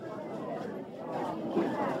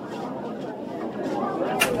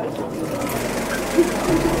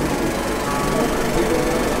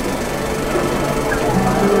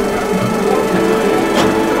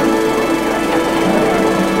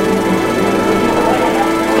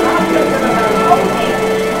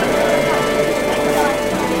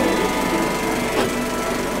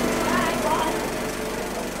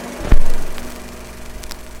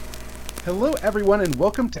everyone, and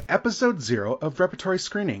welcome to episode 0 of Repertory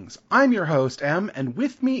Screenings. I'm your host, Em, and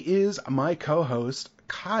with me is my co-host,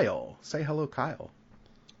 Kyle. Say hello, Kyle.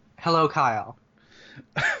 Hello, Kyle.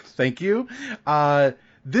 Thank you.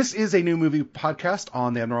 This is a new movie podcast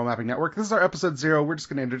on the Abnormal Mapping Network. This is our episode 0. We're just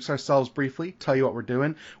going to introduce ourselves briefly, tell you what we're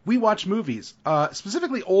doing. We watch movies,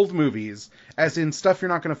 specifically old movies, as in stuff you're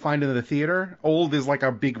not going to find in the theater. Old is like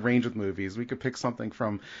our big range of movies. We could pick something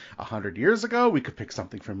from 100 years ago. We could pick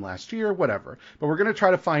something from last year, whatever. But we're going to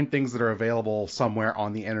try to find things that are available somewhere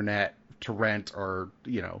on the internet to rent or,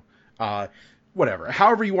 whatever.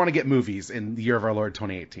 However you want to get movies in the year of our Lord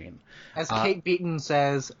 2018. As Kate Beaton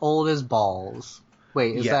says, old as balls.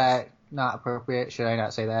 Wait, is that not appropriate? Should I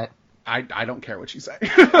not say that? I don't care what you say.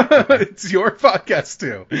 It's your podcast,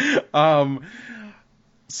 too.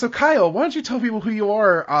 So, Kyle, why don't you tell people who you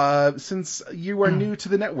are, since you are new to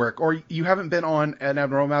the network, or you haven't been on an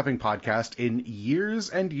Abnormal Mapping podcast in years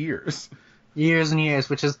and years. Years and years,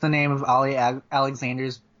 which is the name of Ollie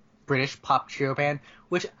Alexander's British pop trio band,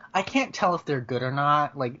 which I can't tell if they're good or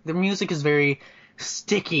not. Like, their music is very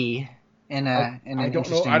sticky in an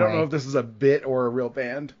interesting way. I don't know if this is a bit or a real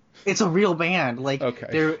band. It's a real band. Like, okay.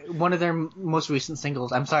 They're one of their most recent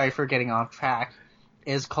singles, I'm sorry for getting off track,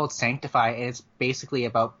 is called Sanctify, and it's basically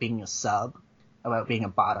about being a sub, about being a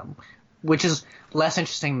bottom, which is less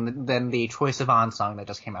interesting than the Troye Sivan song that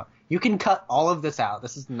just came out. You can cut all of this out.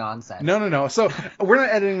 This is nonsense. No. So we're not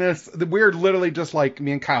editing this. We're literally just like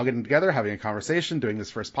me and Kyle getting together, having a conversation, doing this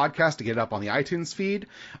first podcast to get it up on the iTunes feed.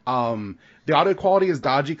 The audio quality is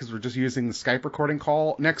dodgy because we're just using the Skype recording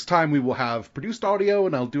call. Next time we will have produced audio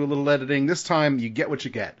and I'll do a little editing. This time you get what you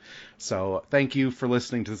get. So thank you for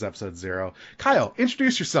listening to this episode 0. Kyle,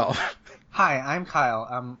 introduce yourself. Hi, I'm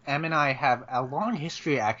Kyle. Em and I have a long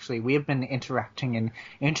history, actually. We have been interacting in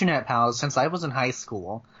Internet Pals since I was in high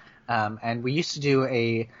school. And we used to do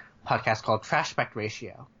a podcast called Trashback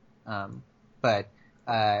Ratio. But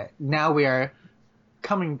now we are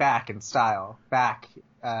coming back in style, back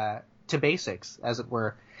to basics, as it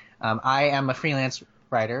were. I am a freelance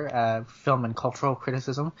writer, film and cultural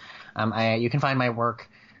criticism. You can find my work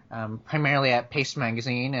primarily at Paste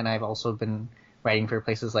Magazine, and I've also been writing for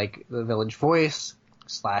places like The Village Voice,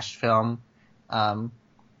 /Film,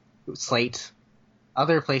 Slate,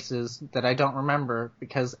 other places that I don't remember,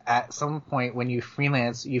 because at some point when you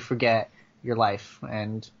freelance, you forget your life.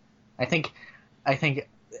 And I think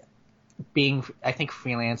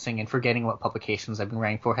freelancing and forgetting what publications I've been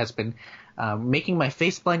writing for has been making my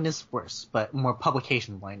face blindness worse, but more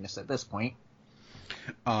publication blindness at this point.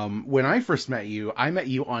 When I first met you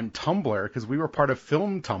on Tumblr, because we were part of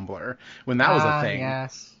Film Tumblr when that was a thing.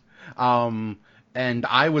 Yes. And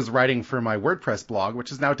I was writing for my WordPress blog,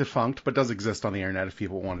 which is now defunct, but does exist on the internet if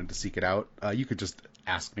people wanted to seek it out. You could just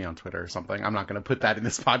ask me on Twitter or something. I'm not going to put that in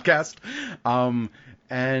this podcast.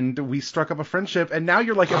 And we struck up a friendship, and now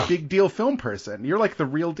you're like a big deal film person. You're like the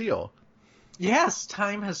real deal. Yes,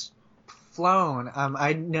 time has flown.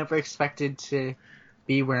 I never expected to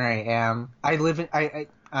be where I am.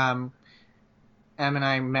 Em and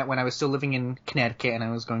I met when I was still living in Connecticut, and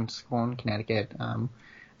I was going to school in Connecticut.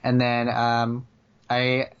 And then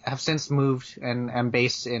I have since moved and am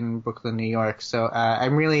based in Brooklyn, New York. So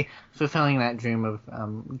I'm really fulfilling that dream of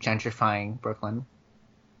gentrifying Brooklyn.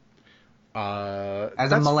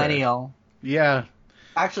 As a millennial. Fair. Yeah.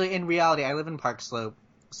 Actually, in reality, I live in Park Slope,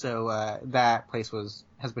 so that place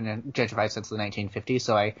has been gentrified since the 1950s.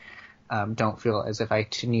 So I don't feel as if I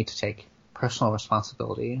need to take personal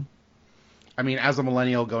responsibility. I mean, as a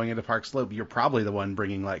millennial going into Park Slope, you're probably the one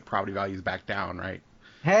bringing like property values back down, right?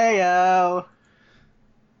 Hey-o!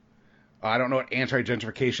 I don't know what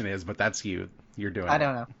anti-gentrification is, but that's you. You're doing it. I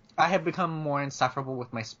don't know. I have become more insufferable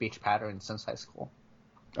with my speech patterns since high school.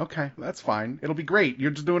 Okay, that's fine. It'll be great.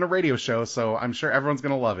 You're just doing a radio show, so I'm sure everyone's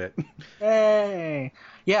going to love it. Hey!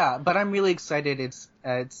 Yeah, but I'm really excited.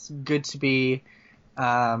 It's good to be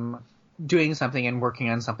doing something and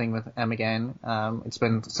working on something with Em again. It's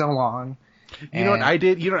been so long. You know what I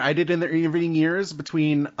did? You know what I did in the intervening years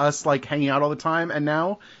between us like hanging out all the time and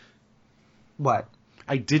now? What?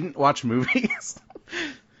 I didn't watch movies.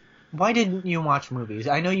 Why didn't you watch movies?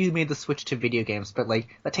 I know you made the switch to video games, but like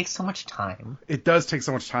that takes so much time. It does take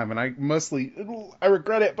so much time, and I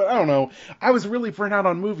regret it, but I don't know. I was really burnt out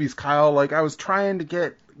on movies, Kyle. Like I was trying to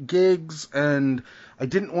get gigs, and I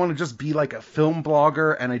didn't want to just be like a film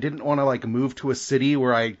blogger, and I didn't want to like move to a city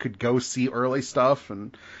where I could go see early stuff,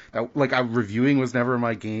 and reviewing was never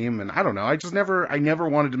my game, and I don't know. I never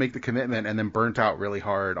wanted to make the commitment, and then burnt out really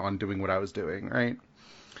hard on doing what I was doing, right?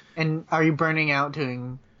 And are you burning out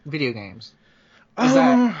doing video games? Is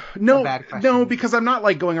that No, a bad question? no, because I'm not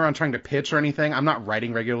like going around trying to pitch or anything. I'm not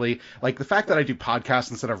writing regularly. Like the fact that I do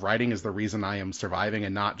podcasts instead of writing is the reason I am surviving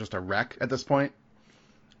and not just a wreck at this point.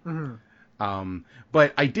 Mm-hmm.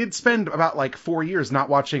 But I did spend about like 4 years not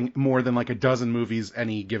watching more than like a dozen movies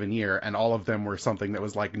any given year, and all of them were something that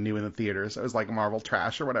was like new in the theaters. It was like Marvel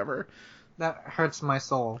trash or whatever. That hurts my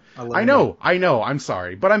soul a little I bit. know. I'm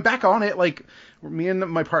sorry, but I'm back on it. Like me and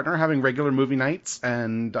my partner are having regular movie nights,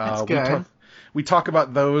 and That's good. we talk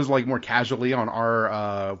about those like more casually on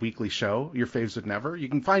our weekly show, Your Faves Would Never. You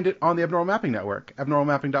can find it on the Abnormal Mapping Network,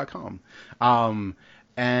 abnormalmapping.com.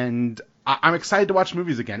 And I'm excited to watch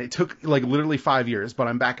movies again. It took like literally 5 years, but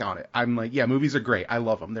I'm back on it. I'm like, yeah, movies are great. I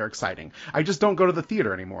love them. They're exciting. I just don't go to the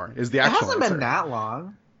theater anymore. Is the It actual hasn't answer. been that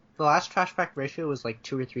long. The last Trash Pack Ratio was like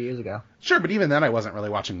 2 or 3 years ago. Sure, but even then I wasn't really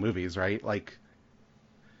watching movies, right? Like,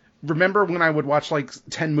 remember when I would watch like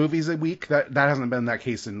 10 movies a week? That hasn't been that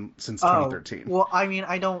case since 2013. Well, I mean,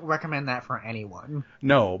 I don't recommend that for anyone.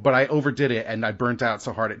 No, but I overdid it and I burnt out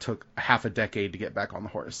so hard it took half a decade to get back on the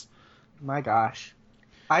horse. My gosh.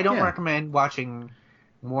 I don't Yeah. recommend watching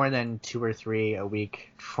more than 2 or 3 a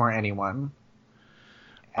week for anyone.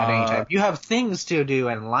 At any time. You have things to do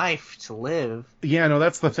and life to live. Yeah, no,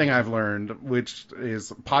 that's the thing I've learned, which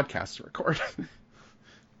is podcasts to record.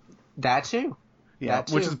 That too. Yeah, That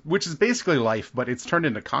too. which is basically life, but it's turned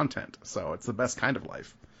into content, so it's the best kind of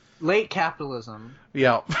life. Late capitalism.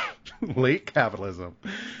 Yeah, late capitalism.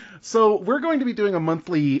 So we're going to be doing a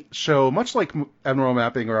monthly show, much like Abnormal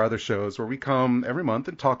Mapping or other shows, where we come every month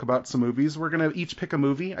and talk about some movies. We're going to each pick a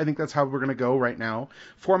movie. I think that's how we're going to go right now.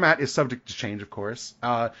 Format is subject to change, of course.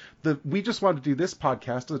 We just wanted to do this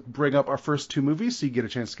podcast to bring up our first 2 movies, so you get a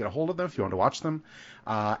chance to get a hold of them if you want to watch them.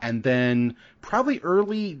 And then probably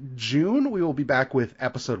early June, we will be back with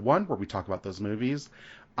episode 1, where we talk about those movies.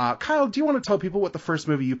 Kyle, do you want to tell people what the first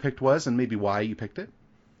movie you picked was and maybe why you picked it?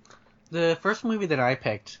 The first movie that I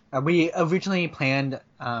picked, we originally planned.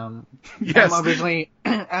 Yes.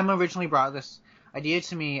 Emma originally brought this idea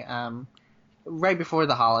to me right before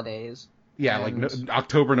the holidays. Yeah, like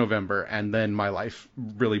October, November, and then my life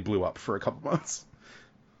really blew up for a couple months.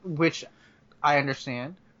 Which I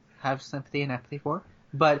understand, have sympathy and empathy for,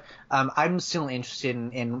 but I'm still interested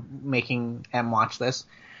in making Em watch this.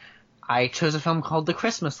 I chose a film called The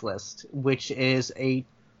Christmas List, which is a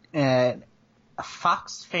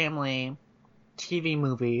Fox Family TV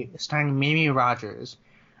movie starring Mimi Rogers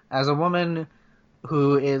as a woman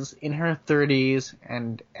who is in her 30s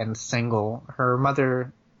and single. Her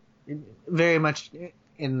mother, very much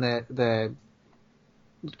in the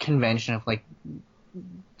convention of like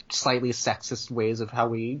slightly sexist ways of how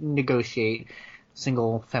we negotiate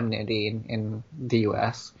single femininity in the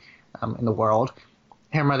U.S. In the world.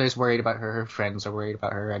 Her mother's worried about her. Her friends are worried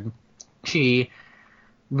about her, and she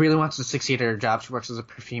really wants to succeed at her job. She works as a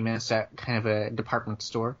perfumist at kind of a department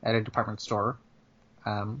store,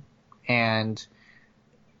 and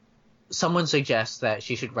someone suggests that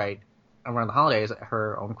she should write around the holidays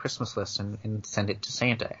her own Christmas list and send it to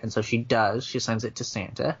Santa. And so she does. She sends it to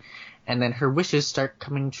Santa, and then her wishes start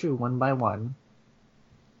coming true one by one.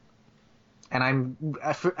 And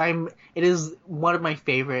it is one of my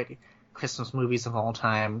favorite Christmas movies of all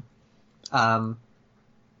time. I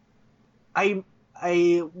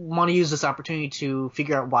want to use this opportunity to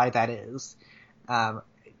figure out why that is.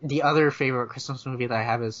 The other favorite Christmas movie that I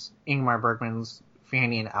have is Ingmar Bergman's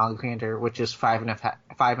Fanny and Alexander, which is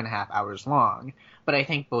 5.5 hours long. But I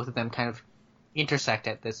think both of them kind of intersect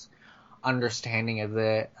at this understanding of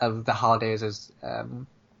the holidays as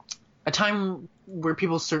a time where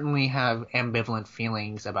people certainly have ambivalent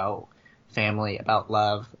feelings about family, about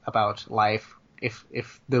love, about life,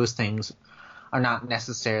 if those things are not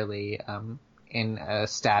necessarily in a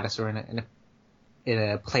status or in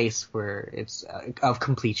a place where it's of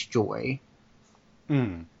complete joy.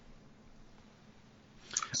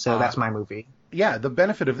 So that's my movie. Yeah, the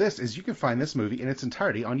benefit of this is you can find this movie in its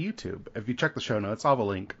entirety on YouTube. If you check the show notes, I'll have a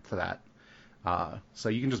link for that. So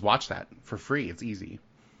you can just watch that for free. It's easy.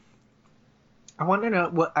 I want to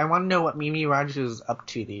know what Mimi Rogers is up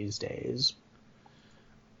to these days.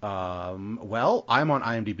 Well, I'm on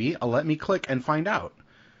IMDb. Let me click and find out.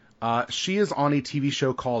 She is on a TV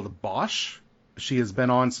show called Bosch. She has been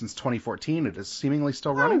on since 2014. It is seemingly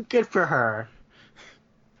still running. Oh, good for her.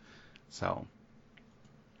 So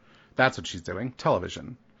that's what she's doing.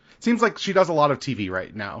 Television. Seems like she does a lot of TV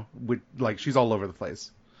right now. Like she's all over the place.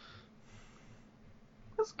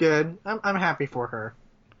 That's good. I'm happy for her.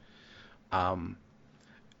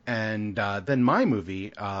 And then my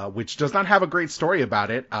movie, which does not have a great story about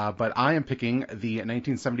it, but I am picking the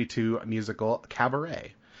 1972 musical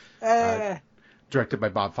Cabaret. directed by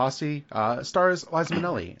Bob Fosse, stars Liza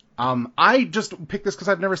Minnelli. I just picked this because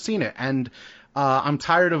I've never seen it, and I'm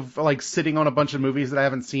tired of like sitting on a bunch of movies that I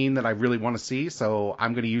haven't seen that I really want to see, so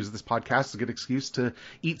I'm going to use this podcast as a good excuse to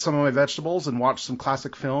eat some of my vegetables and watch some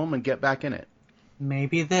classic film and get back in it.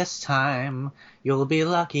 Maybe this time you'll be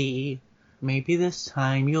lucky. Maybe this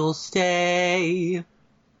time you'll stay.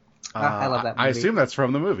 I love that movie. I assume that's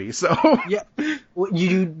from the movie, so... Yeah. Well,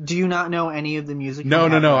 do you not know any of the music? No.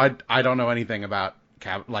 I don't know anything about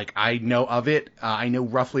like, I know of it. I know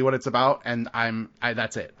roughly what it's about, and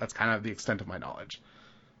that's it. That's kind of the extent of my knowledge.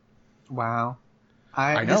 Wow.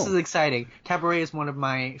 I know. This is exciting. Cabaret is one of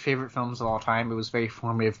my favorite films of all time. It was very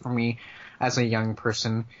formative for me as a young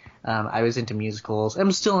person. I was into musicals.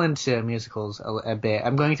 I'm still into musicals a bit.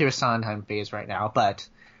 I'm going through a Sondheim phase right now, but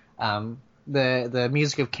the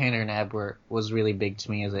music of Kander and Ebb was really big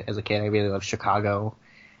to me as a kid. I really loved Chicago,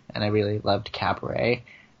 and I really loved Cabaret.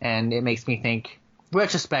 And it makes me think,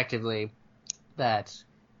 retrospectively, that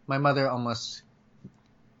my mother almost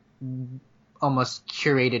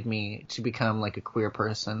curated me to become like a queer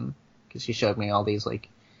person, because she showed me all these like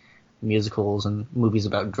musicals and movies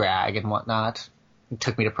about drag and whatnot. And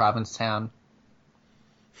took me to Provincetown.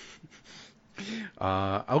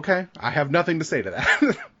 Okay, I have nothing to say to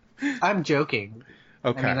that. I'm joking.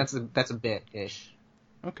 Okay, I mean that's a bit-ish.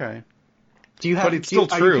 Okay, But it's still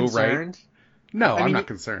true, right? No, I'm mean, not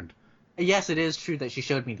concerned. Yes, it is true that she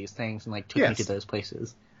showed me these things and like took me to those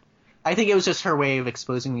places. I think it was just her way of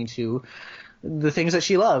exposing me to the things that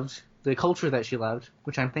she loved, the culture that she loved,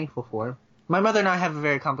 which I'm thankful for. My mother and I have a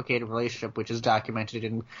very complicated relationship, which is documented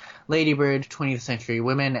in Lady Bird, 20th Century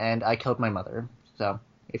Women, and I Killed My Mother. So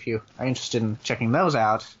if you are interested in checking those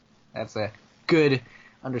out, that's a good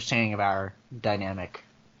understanding of our dynamic.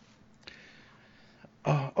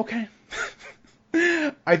 Okay.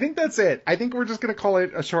 I think that's it. I think we're just going to call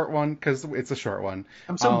it a short one because it's a short one.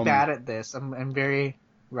 I'm so bad at this. I'm very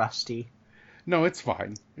rusty. No, it's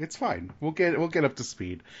fine. It's fine. We'll get up to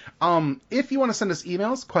speed. If you want to send us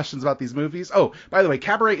emails, questions about these movies. Oh, by the way,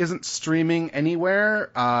 Cabaret isn't streaming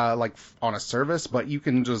anywhere, like on a service, but you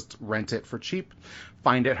can just rent it for cheap.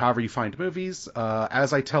 Find it however you find movies.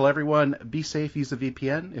 As I tell everyone, be safe, use a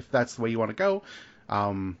VPN if that's the way you want to go.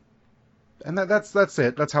 And that's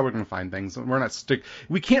it. That's how we're going to find things.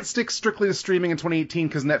 We can't stick strictly to streaming in 2018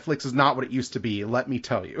 because Netflix is not what it used to be. Let me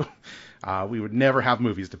tell you, we would never have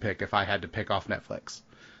movies to pick if I had to pick off Netflix.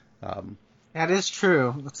 That is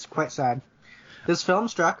true. That's quite sad. This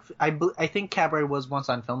Filmstruck, I think Cabaret was once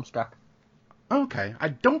on Filmstruck. Okay, I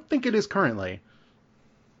don't think it is currently.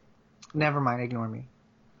 Never mind. Ignore me.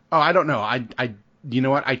 Oh, I don't know. You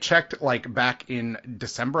know what? I checked like back in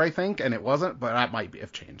December, I think, and it wasn't, but that might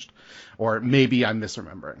have changed. Or maybe I'm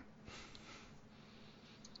misremembering.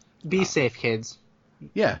 Be safe, kids.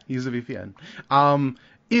 Yeah, use a VPN.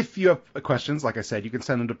 If you have questions, like I said, you can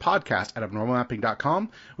send them to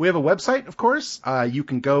podcast@abnormalmapping.com. We have a website, of course. You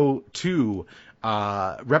can go to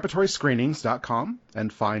repertoryscreenings.com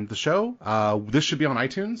and find the show. This should be on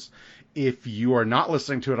iTunes. If you are not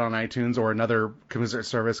listening to it on iTunes or another commiserate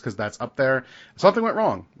service, because that's up there, something went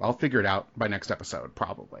wrong. I'll figure it out by next episode,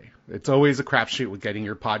 probably. It's always a crapshoot with getting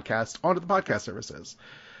your podcast onto the podcast services.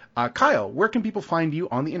 Kyle, where can people find you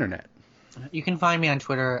on the internet? You can find me on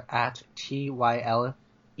Twitter at TYLEKURNER,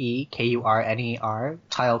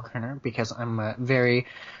 Tyle Kerner, because I'm a very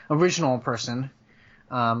original person.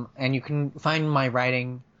 And you can find my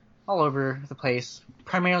writing all over the place,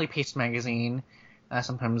 primarily Paste Magazine,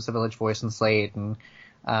 sometimes The Village Voice and Slate, and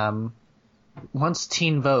once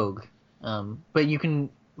Teen Vogue. But you can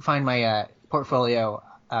find my portfolio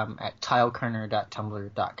at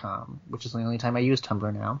tylekerner.tumblr.com, which is the only time I use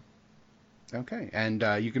Tumblr now. Okay, and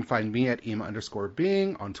you can find me at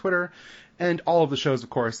ema_being on Twitter, and all of the shows, of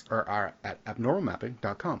course, are at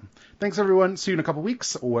abnormalmapping.com. Thanks, everyone. See you in a couple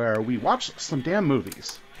weeks, where we watch some damn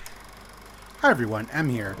movies. Hi, everyone. Em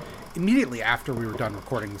here. Immediately after we were done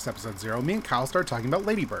recording this episode 0, me and Kyle started talking about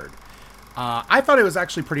Lady Bird. I thought it was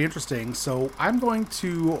actually pretty interesting, so I'm going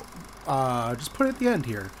to just put it at the end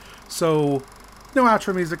here. So, no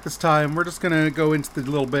outro music this time. We're just going to go into the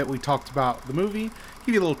little bit we talked about the movie,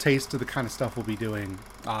 give you a little taste of the kind of stuff we'll be doing.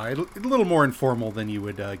 A little more informal than you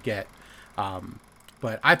would get.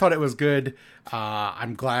 But I thought it was good.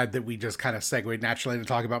 I'm glad that we just kind of segued naturally to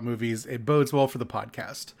talk about movies. It bodes well for the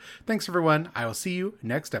podcast. Thanks, everyone. I will see you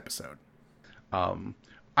next episode.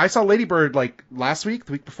 I saw Lady Bird like last week,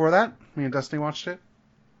 the week before that. Me and Destiny watched it.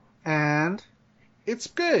 And? It's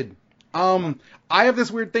good. I have this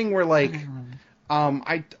weird thing where like,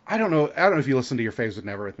 I don't know if you listen to Your Faves Would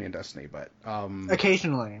Never with me and Destiny, but,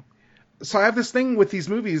 occasionally. So I have this thing with these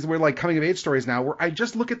movies where, like, coming of age stories now, where I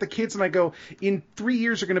just look at the kids and I go, in 3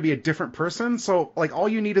 years you're going to be a different person. So, like, all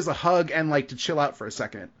you need is a hug and, like, to chill out for a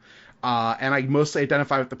second. And I mostly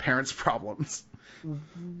identify with the parents' problems.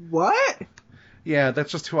 What? Yeah,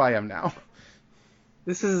 that's just who I am now.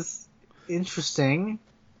 This is interesting.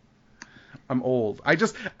 I'm old. I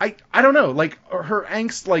don't know. Like, her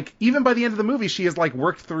angst, like, even by the end of the movie, she has, like,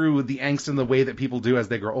 worked through the angst in the way that people do as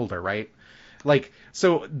they grow older, right? Like,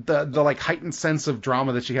 so the like heightened sense of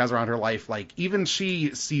drama that she has around her life, like, even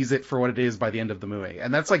she sees it for what it is by the end of the movie.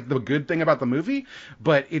 And that's, like, the good thing about the movie,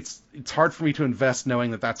 but it's hard for me to invest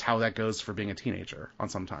knowing that that's how that goes for being a teenager on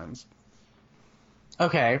sometimes.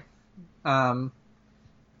 Okay.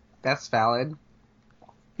 That's valid.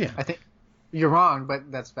 Yeah. I think you're wrong,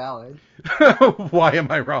 but that's valid. Why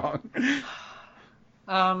am I wrong?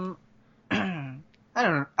 I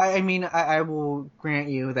don't know. I mean, I will grant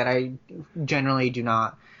you that I generally do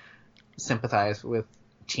not sympathize with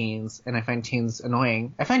teens, and I find teens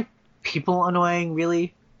annoying. I find people annoying,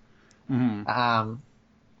 really. Mm-hmm.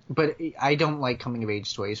 But I don't like coming of age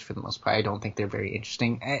stories for the most part. I don't think they're very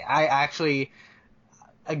interesting. I actually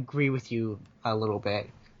agree with you a little bit,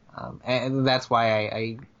 and that's why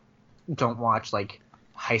I don't watch, like,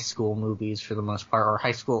 high school movies for the most part, or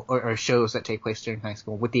high school or shows that take place during high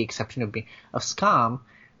school, with the exception of Skam,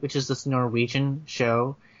 which is this Norwegian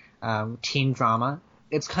show, teen drama.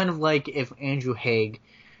 It's kind of like if Andrew Haig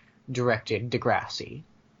directed Degrassi,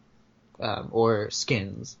 or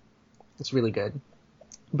Skins. It's really good.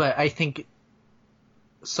 But I think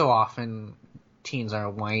so often teens are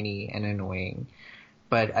whiny and annoying.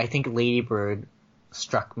 But I think Lady Bird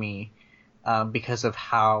struck me because of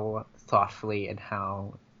how thoughtfully and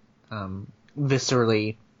how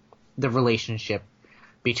viscerally the relationship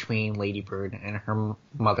between Lady Bird and her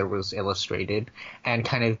mother was illustrated, and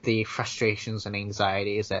kind of the frustrations and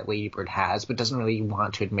anxieties that Lady Bird has, but doesn't really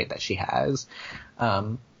want to admit that she has,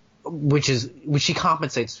 which she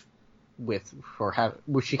compensates for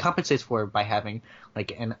by having,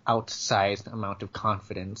 like, an outsized amount of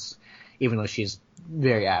confidence, even though she's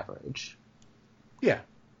very average. Yeah.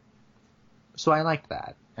 So I liked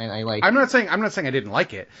that. And I'm not saying I didn't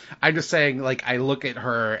like it. I'm just saying, like, I look at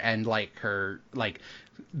her and, like, her, like,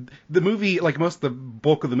 the movie, like, most of the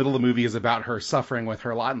bulk of the middle of the movie is about her suffering with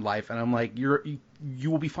her lot in life, and I'm like, you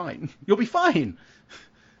will be fine. You'll be fine.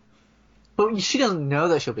 But she doesn't know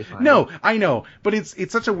that she'll be fine. No, I know, but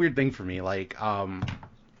it's such a weird thing for me. Like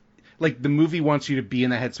the movie wants you to be in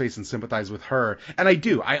the headspace and sympathize with her, and I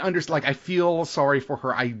do. I understand. Like, I feel sorry for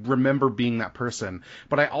her. I remember being that person,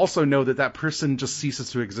 but I also know that person just ceases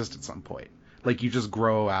to exist at some point. Like, you just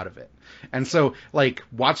grow out of it. And so, like,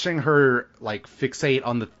 watching her, like, fixate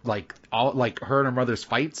on the, like, all, like, her and her mother's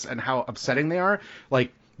fights and how upsetting they are,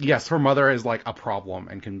 like, yes, her mother is, like, a problem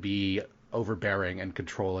and can be overbearing and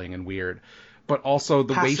controlling and weird. But also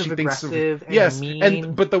the way she thinks of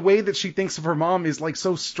but the way that she thinks of her mom is, like,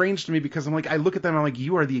 so strange to me, because I'm like, I look at them and I'm like,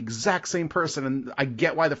 you are the exact same person, and I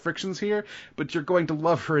get why the friction's here, but you're going to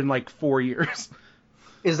love her in, like, 4 years.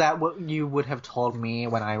 Is that what you would have told me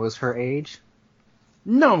when I was her age?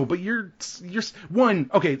 No, but you're one.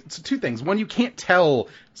 Okay, so two things. One, you can't tell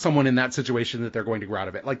someone in that situation that they're going to grow out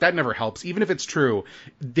of it. Like, that never helps. Even if it's true,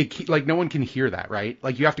 like, no one can hear that, right?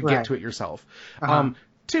 Like, you have to get to it yourself. Uh-huh.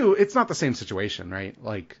 Two, it's not the same situation, right?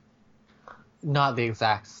 Like, not the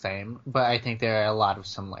exact same, but I think there are a lot of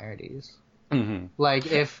similarities. Mm-hmm. Like,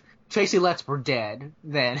 if Tracy Letts were dead,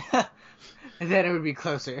 then then it would be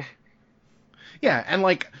closer. Yeah, and,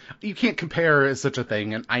 like, you can't compare such a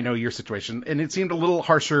thing, and I know your situation, and it seemed a little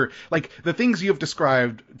harsher. Like, the things you have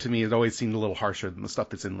described to me has always seemed a little harsher than the stuff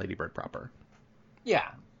that's in Lady Bird proper. Yeah,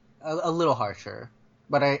 a little harsher,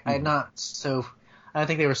 but I don't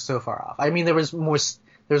think they were so far off. I mean, there was more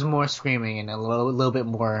screaming and a little bit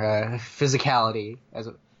more physicality,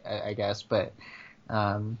 I guess, but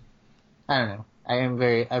I don't know. I'm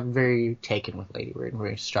very taken with Lady Bird and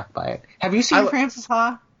very struck by it. Have you seen Frances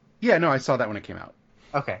Ha? Yeah, no, I saw that when it came out.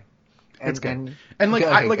 Okay. It's good. And, like,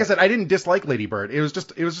 I said, I didn't dislike Lady Bird. It was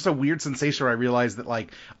just a weird sensation where I realized that,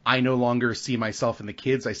 like, I no longer see myself in the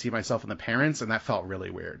kids, I see myself in the parents, and that felt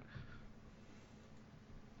really weird.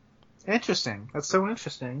 Interesting. That's so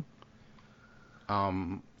interesting.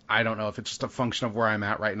 I don't know if it's just a function of where I'm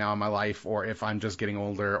at right now in my life, or if I'm just getting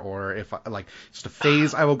older, or if, like, just a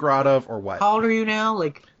phase I will grow out of, or what. How old are you now?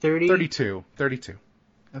 Like 30? 32.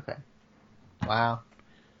 Okay. Wow.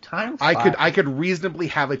 Time I could reasonably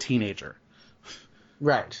have a teenager.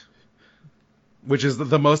 Right. Which is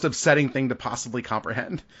the most upsetting thing to possibly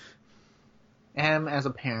comprehend. As a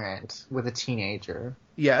parent with a teenager.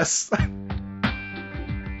 Yes.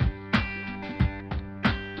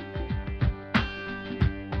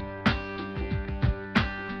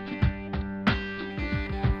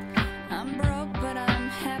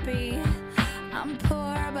 I'm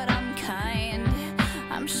poor, but I'm kind.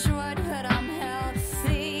 I'm short, but I'm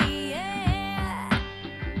healthy. Yeah.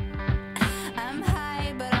 I'm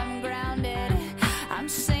high, but I'm grounded. I'm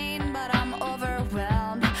sane, but I'm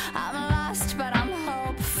overwhelmed. I'm lost, but I'm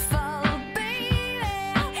hopeful, baby.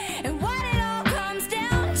 And what it all comes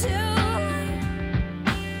down to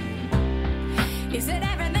is that